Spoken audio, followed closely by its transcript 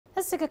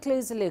Let's take a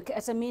closer look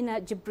at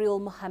Amina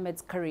Jibril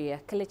Mohammed's career.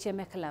 Kelechi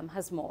Emekalam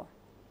has more.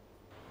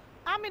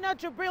 Amina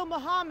Jibril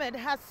Mohammed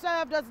has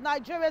served as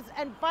Nigeria's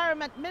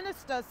Environment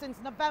Minister since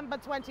November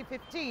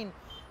 2015.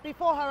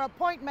 Before her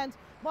appointment,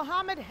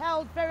 Mohammed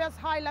held various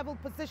high-level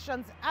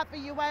positions at the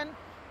UN,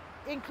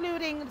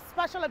 including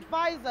Special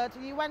Advisor to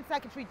UN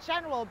Secretary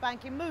General Ban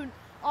Ki-moon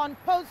on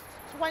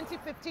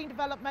post-2015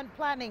 development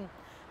planning.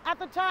 At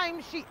the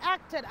time, she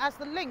acted as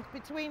the link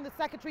between the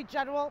Secretary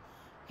General,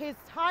 his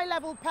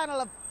high-level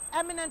panel of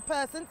eminent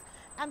persons,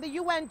 and the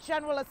UN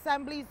General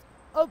Assembly's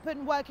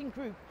Open Working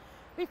Group.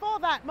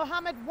 Before that,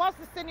 Mohammed was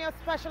the Senior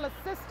Special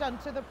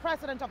Assistant to the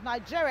President of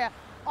Nigeria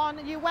on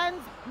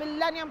UN's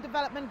Millennium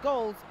Development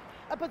Goals,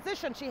 a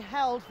position she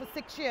held for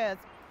 6 years.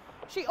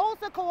 She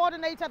also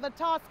coordinated the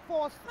Task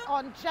Force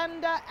on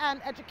Gender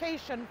and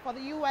Education for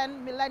the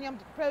UN Millennium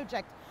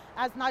Project.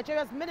 As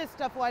Nigeria's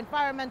Minister for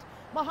Environment,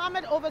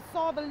 Mohammed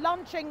oversaw the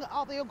launching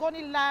of the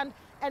Ogoni Land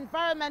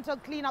Environmental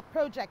Cleanup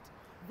Project.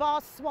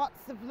 Vast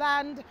swaths of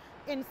land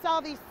in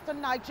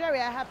southeastern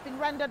Nigeria have been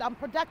rendered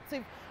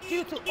unproductive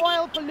due to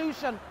oil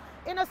pollution.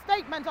 In a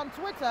statement on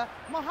Twitter,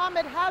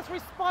 Mohammed has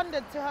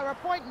responded to her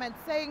appointment,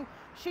 saying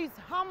she's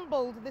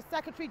humbled the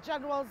Secretary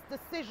General's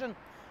decision.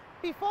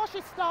 Before she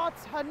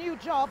starts her new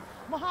job,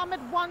 Mohammed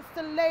wants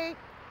to lay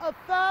a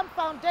firm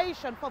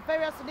foundation for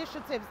various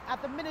initiatives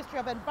at the Ministry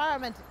of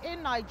Environment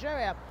in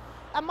Nigeria.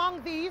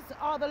 Among these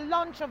are the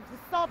launch of the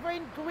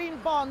sovereign green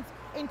bonds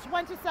in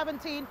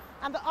 2017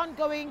 and the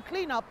ongoing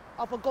cleanup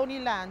of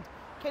Ogoni land.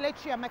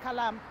 Kelechi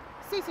Emekalam,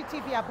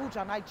 CCTV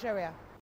Abuja, Nigeria.